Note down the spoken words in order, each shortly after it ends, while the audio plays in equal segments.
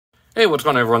Hey, what's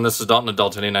going on, everyone? This is Dalton,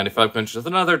 Adult1095 Quinch with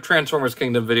another Transformers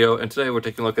Kingdom video, and today we're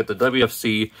taking a look at the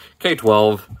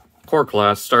WFC-K12 Core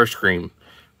Class Starscream.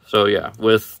 So yeah,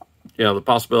 with the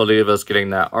possibility of us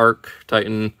getting that Arc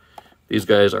Titan, these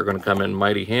guys are going to come in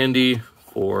mighty handy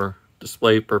for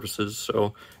display purposes.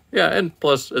 So yeah, and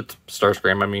plus it's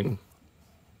Starscream. I mean,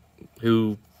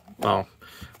 there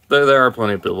are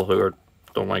plenty of people who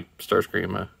don't like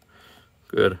Starscream. A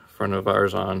good friend of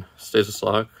ours on Stasis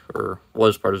Lock, or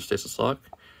was part of Stasis Lock,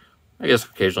 I guess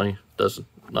occasionally does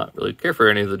not really care for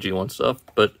any of the G1 stuff.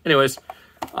 But anyways,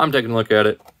 I'm taking a look at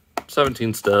it.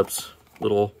 17 steps,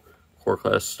 little core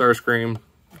class Starscream,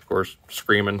 of course,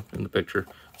 screaming in the picture.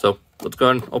 So let's go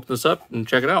ahead and open this up and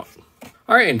check it out.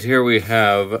 All right, and here we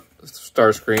have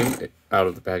Starscream out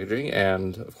of the packaging,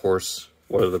 and of course,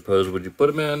 what other pose would you put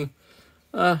him in?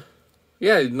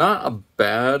 Yeah, not a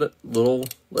bad little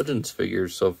Legends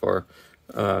figures so far.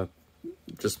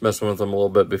 Just messing with them a little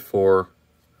bit before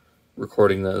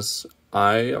recording this.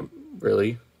 I am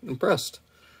really impressed.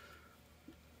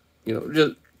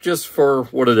 Just for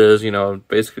what it is,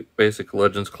 basic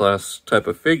Legends class type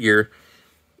of figure.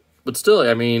 But still,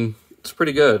 I mean, it's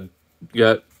pretty good. You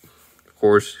got, of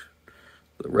course,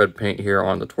 the red paint here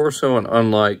on the torso, and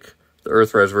unlike the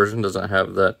Earthrise version, doesn't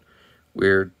have that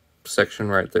weird section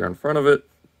right there in front of it.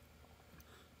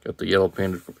 Got the yellow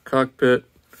painted for the cockpit,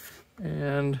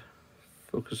 and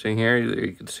focusing here,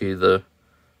 you can see the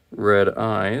red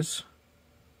eyes.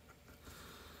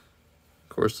 Of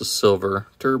course, the silver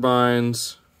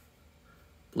turbines.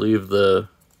 I believe the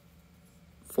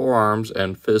forearms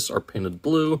and fists are painted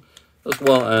blue, as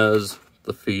well as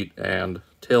the feet and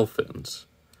tail fins.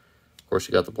 Of course,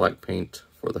 you got the black paint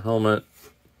for the helmet.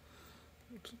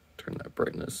 Let's turn that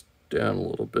brightness down a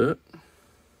little bit.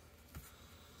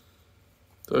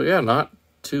 So yeah, not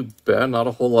too bad. Not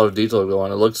a whole lot of detail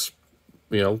going on. It looks,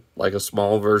 like a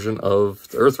small version of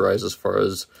the Earthrise as far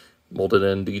as molded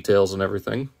in details and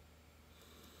everything.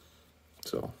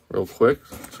 So real quick,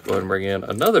 let's go ahead and bring in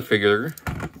another figure,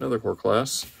 another core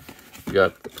class. You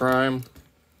got the Prime,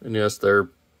 and yes, they're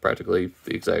practically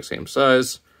the exact same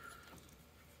size.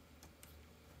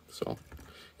 So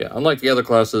yeah, unlike the other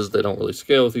classes, they don't really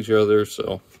scale with each other.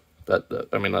 So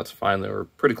I mean, that's fine. They were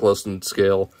pretty close in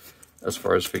scale as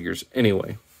far as figures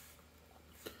anyway.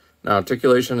 Now,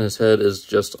 articulation, his head is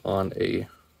just on a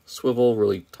swivel,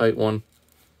 really tight one.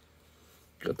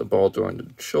 Got the ball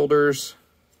jointed shoulders,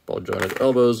 ball jointed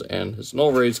elbows, and his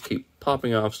Null-rays keep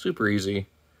popping off super easy.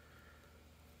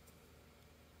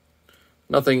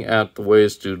 Nothing at the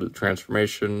waist due to the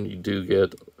transformation. You do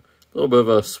get a little bit of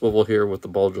a swivel here with the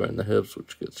ball joint in the hips,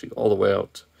 which gets you all the way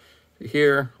out to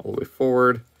here, all the way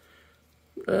forward.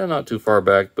 Not too far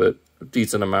back, but a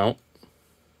decent amount.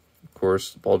 Of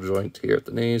course, the ball joint here at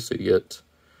the knee, so you get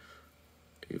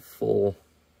a full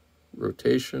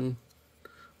rotation.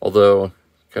 Although, you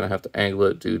kind of have to angle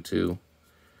it due to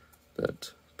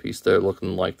that piece there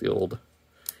looking like the old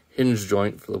hinge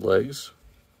joint for the legs,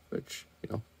 which,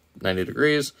 90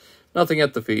 degrees. Nothing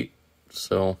at the feet,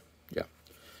 so yeah.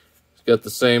 He's got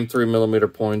the same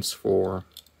 3mm points for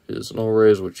his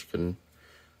Null-rays, which you can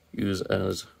use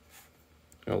as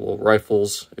little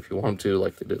rifles if you want to,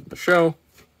 like they did in the show.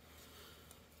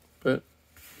 But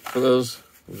for those,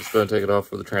 I'm just going to take it off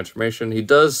for the transformation. He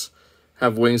does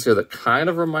have wings here that kind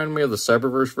of remind me of the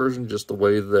Cyberverse version, just the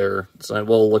way they're designed.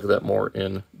 We'll look at that more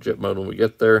in jet mode when we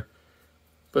get there.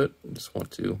 But I just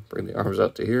want to bring the arms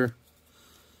out to here.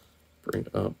 Bring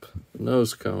up the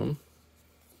nose cone.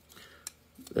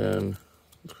 Then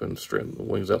let's go ahead and straighten the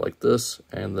wings out like this,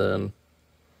 and then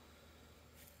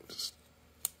just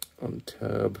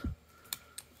untab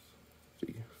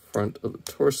the front of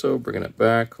the torso, bringing it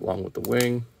back along with the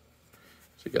wing.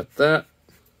 So you got that.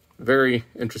 Very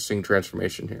interesting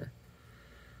transformation here.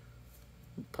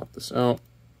 Pop this out,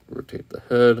 rotate the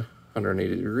head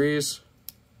 180 degrees.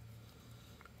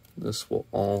 This will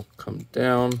all come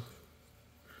down.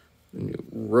 Then you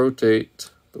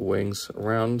rotate the wings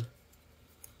around.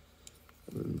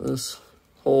 And then this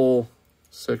whole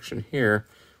section here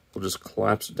will just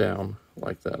collapse down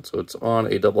like that. So it's on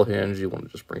a double hinge. You want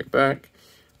to just bring it back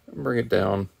and bring it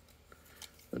down.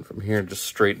 Then from here, just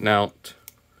straighten out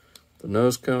the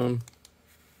nose cone.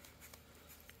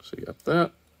 So you got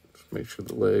that. Just make sure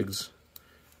the legs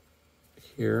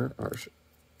here are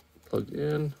plugged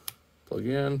in, plug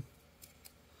in.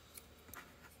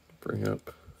 Bring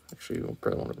up, actually you'll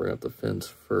probably want to bring up the fins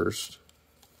first.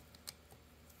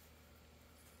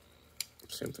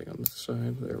 Same thing on this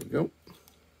side, there we go.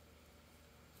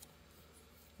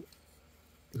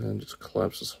 And just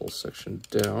collapse this whole section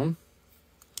down.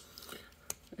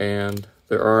 And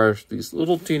there are these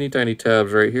little teeny tiny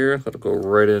tabs right here that'll go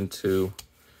right into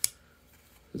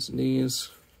his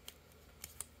knees.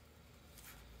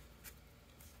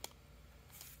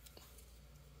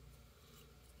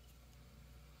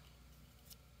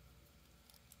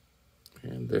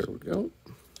 And there we go.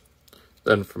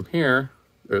 Then from here,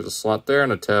 there's a slot there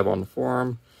and a tab on the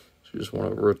forearm. So you just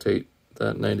want to rotate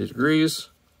that 90 degrees.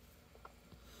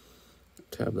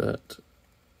 Tab that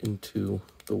into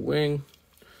the wing.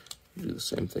 Do the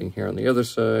same thing here on the other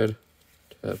side.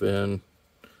 Tab in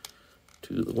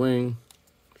to the wing.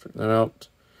 Straighten that out.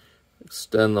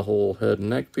 Extend the whole head and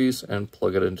neck piece and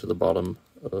plug it into the bottom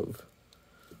of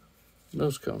the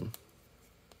nose cone.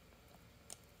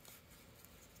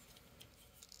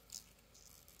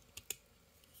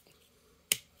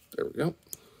 There we go.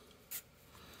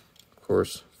 Of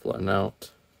course, flatten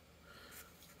out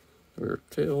your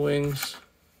tail wings.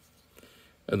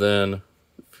 And then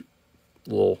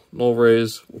little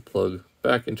Null-rays will plug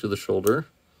back into the shoulder.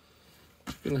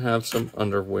 You can have some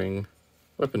underwing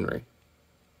weaponry.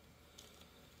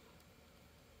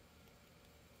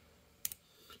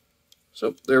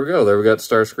 So there we go. There we got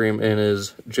Starscream in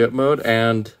his jet mode,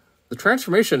 and the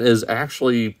transformation is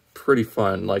actually pretty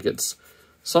fun. Like, it's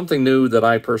something new that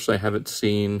I personally haven't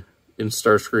seen in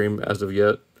Starscream as of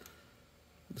yet.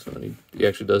 So he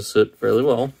actually does sit fairly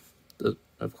well.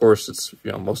 Of course, it's,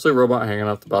 you know, mostly a robot hanging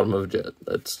off the bottom of a jet.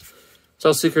 That's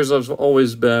how Seekers have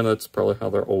always been. That's probably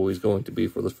how they're always going to be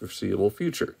for the foreseeable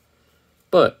future.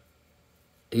 But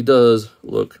he does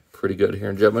look pretty good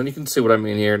here in jet mode. You can see what I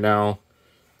mean here now.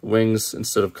 The wings,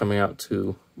 instead of coming out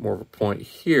to more of a point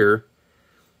here,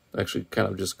 actually kind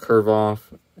of just curve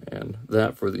off, and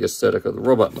that for the aesthetic of the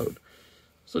robot mode.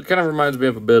 So it kind of reminds me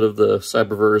of a bit of the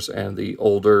Cyberverse and the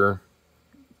older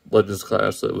Legends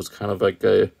class that was kind of like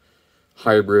a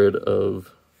hybrid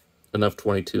of an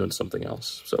F-22 and something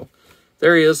else. So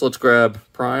there he is. Let's grab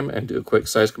Prime and do a quick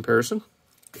size comparison.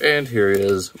 And here he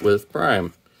is with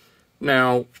Prime.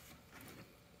 Now,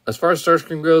 as far as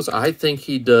Starscream goes, I think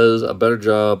he does a better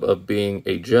job of being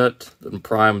a jet than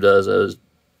Prime does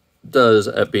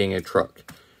at being a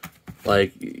truck.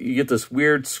 Like, you get this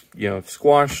weird, you know,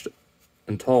 squashed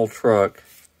and tall truck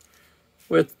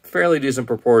with fairly decent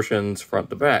proportions front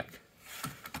to back.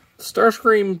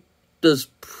 Starscream does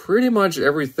pretty much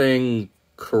everything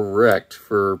correct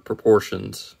for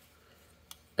proportions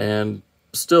and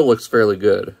still looks fairly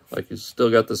good. Like, he's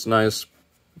still got this nice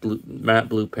matte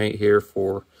blue paint here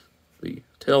for the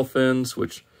tail fins,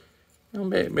 which, you know,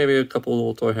 maybe a couple of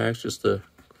little toy hacks just to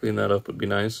clean that up would be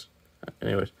nice.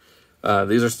 Anyways,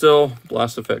 these are still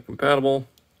blast effect compatible.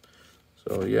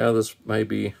 So yeah, this might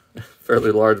be a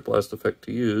fairly large blast effect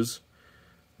to use.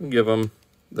 I'll give them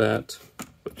that,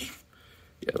 which,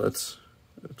 yeah, it's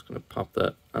going to pop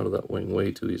that out of that wing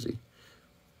way too easy.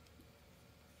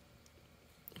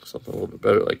 Something a little bit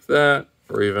better like that,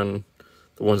 or even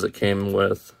the ones that came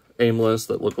with aimless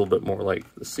that look a little bit more like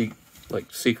the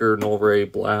Seeker Null-ray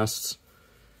blasts.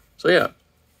 So yeah,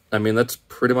 I mean, that's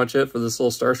pretty much it for this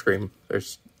little Starscream.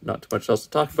 There's not too much else to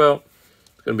talk about.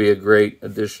 It's going to be a great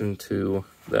addition to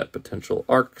that potential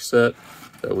ARC set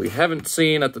that we haven't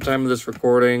seen at the time of this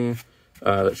recording.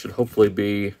 That should hopefully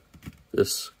be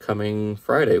this coming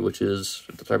Friday, which is,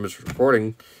 at the time of this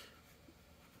recording,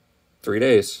 3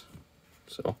 days.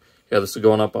 So, yeah, this is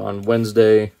going up on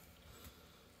Wednesday.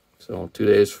 So, 2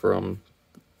 days from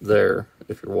there,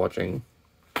 if you're watching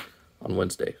on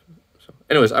Wednesday. So,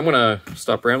 anyways, I'm going to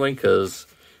stop rambling because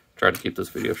I tried to keep this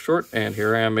video short, and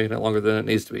here I am making it longer than it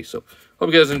needs to be. So,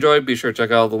 hope you guys enjoyed. Be sure to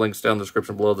check out all the links down in the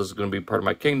description below. This is going to be part of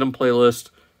my Kingdom playlist.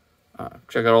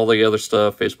 Check out all the other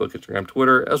stuff, Facebook, Instagram,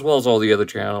 Twitter, as well as all the other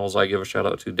channels I give a shout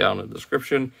out to down in the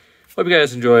description. Hope you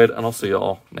guys enjoyed, and I'll see you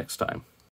all next time.